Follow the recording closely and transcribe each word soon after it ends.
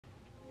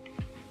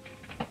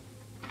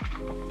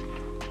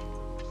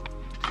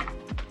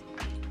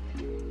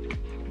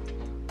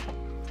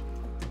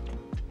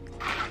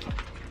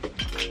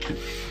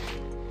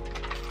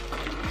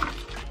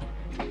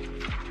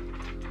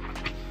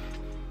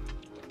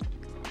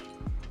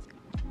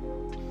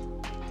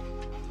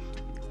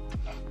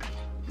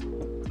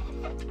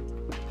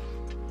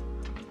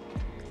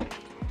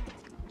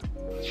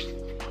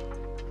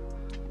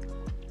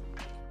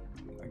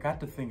got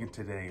to thinking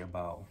today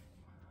about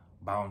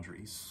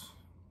boundaries.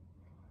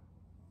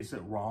 Is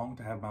it wrong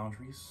to have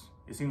boundaries?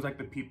 It seems like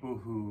the people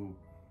who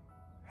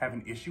have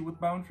an issue with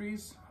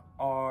boundaries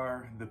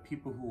are the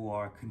people who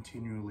are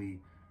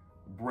continually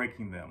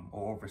breaking them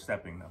or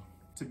overstepping them.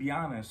 To be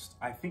honest,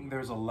 I think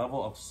there's a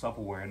level of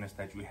self-awareness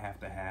that you have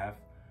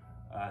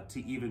to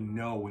even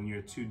know when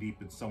you're too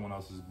deep in someone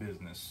else's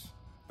business.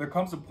 There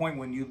comes a point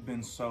when you've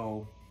been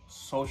so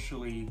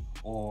socially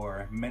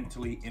or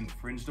mentally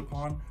infringed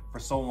upon for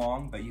so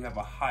long that you have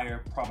a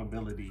higher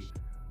probability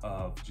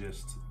of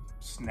just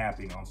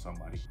snapping on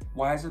somebody.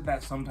 Why is it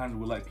that sometimes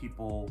we let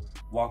people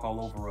walk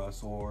all over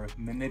us or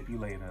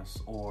manipulate us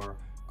or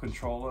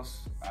control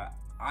us?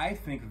 I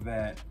think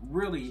that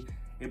really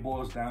it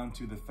boils down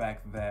to the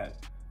fact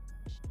that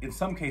in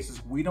some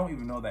cases we don't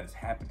even know that it's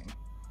happening.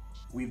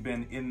 We've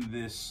been in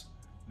this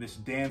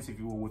dance, if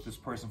you will, with this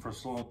person for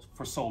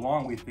so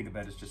long, we think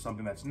that it's just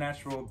something that's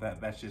natural,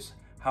 that's just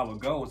how it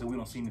goes, and we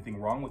don't see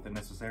anything wrong with it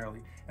necessarily.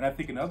 And I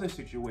think in other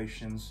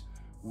situations,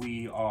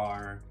 we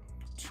are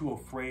too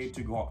afraid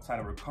to go outside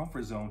of our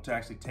comfort zone to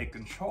actually take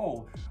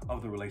control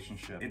of the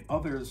relationship. In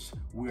others,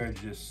 we're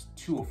just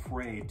too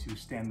afraid to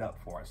stand up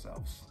for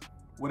ourselves.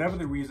 Whatever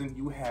the reason,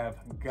 you have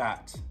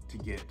got to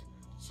get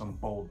some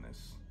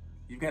boldness.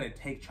 You've got to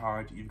take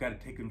charge, you've got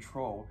to take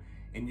control,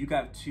 and you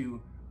got to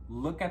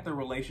look at the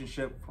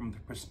relationship from the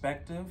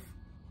perspective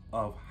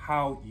of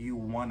how you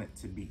want it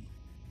to be.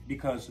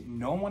 Because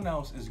no one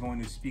else is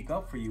going to speak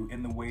up for you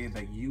in the way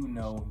that you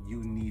know you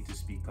need to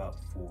speak up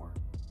for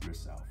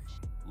yourself.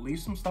 Leave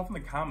some stuff in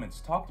the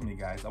comments. Talk to me,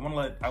 guys. I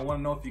want to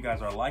know if you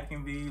guys are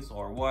liking these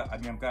or what. I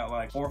mean, I've got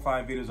like 4 or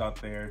 5 videos out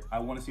there. I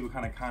want to see what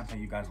kind of content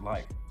you guys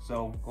like.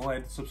 So go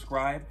ahead,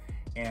 subscribe,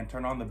 and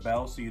turn on the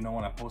bell so you know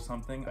when I post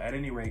something. At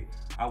any rate,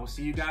 I will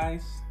see you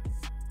guys.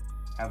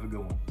 Have a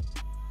good one.